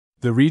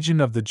The region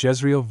of the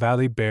Jezreel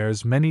Valley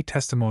bears many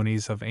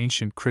testimonies of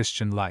ancient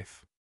Christian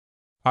life.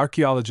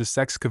 Archaeologists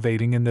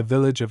excavating in the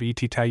village of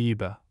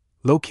Taiba,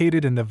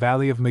 located in the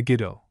valley of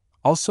Megiddo,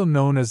 also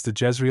known as the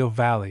Jezreel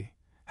Valley,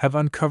 have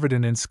uncovered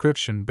an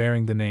inscription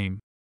bearing the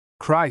name,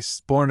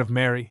 Christ, born of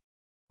Mary.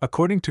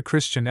 According to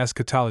Christian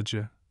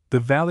eschatology,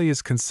 the valley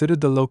is considered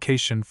the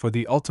location for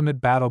the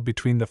ultimate battle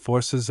between the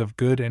forces of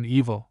good and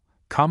evil,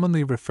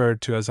 commonly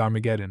referred to as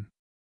Armageddon.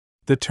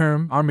 The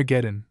term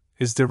Armageddon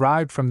is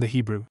derived from the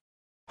Hebrew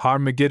Har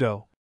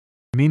Megiddo,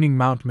 meaning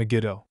Mount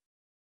Megiddo.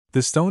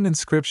 The stone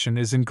inscription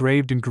is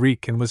engraved in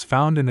Greek and was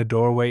found in a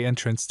doorway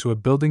entrance to a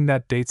building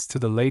that dates to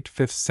the late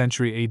 5th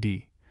century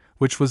AD,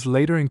 which was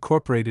later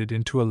incorporated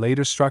into a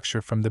later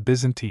structure from the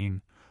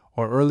Byzantine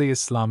or early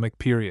Islamic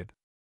period.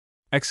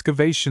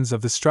 Excavations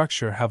of the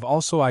structure have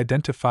also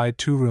identified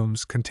 2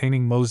 rooms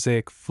containing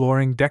mosaic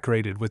flooring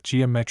decorated with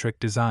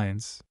geometric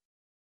designs.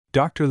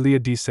 Dr. Leah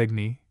D.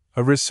 Segni,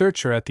 a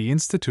researcher at the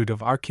Institute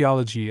of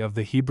Archaeology of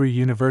the Hebrew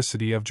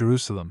University of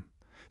Jerusalem,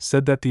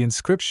 said that the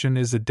inscription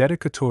is a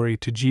dedicatory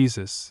to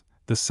Jesus,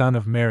 the Son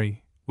of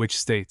Mary, which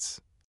states,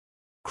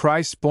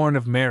 Christ born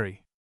of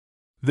Mary.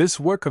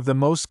 This work of the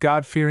most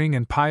God-fearing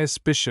and pious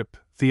bishop,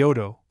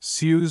 Theodo,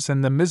 Seuss,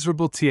 and the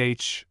miserable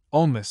Th.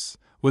 Olmus,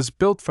 was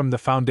built from the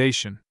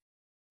foundation.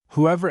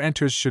 Whoever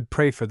enters should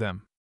pray for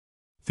them.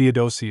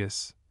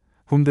 Theodosius,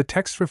 whom the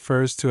text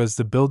refers to as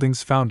the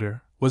building's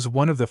founder, was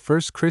one of the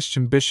first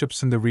Christian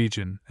bishops in the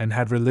region and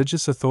had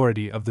religious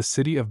authority of the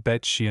city of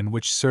Bet Shean,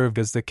 which served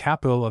as the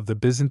capital of the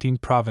Byzantine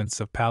province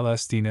of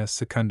Palestina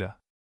Secunda.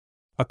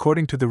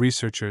 According to the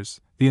researchers,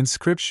 the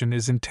inscription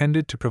is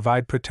intended to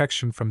provide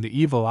protection from the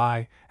evil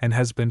eye and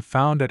has been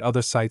found at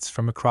other sites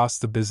from across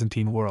the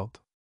Byzantine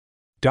world.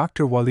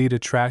 Dr. Walid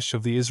Atrash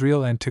of the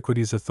Israel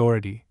Antiquities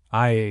Authority,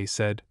 IA,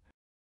 said,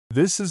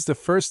 This is the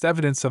first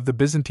evidence of the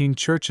Byzantine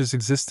Church's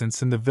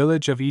existence in the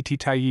village of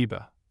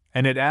Taiba,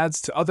 and it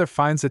adds to other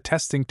finds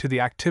attesting to the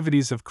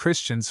activities of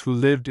Christians who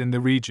lived in the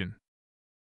region.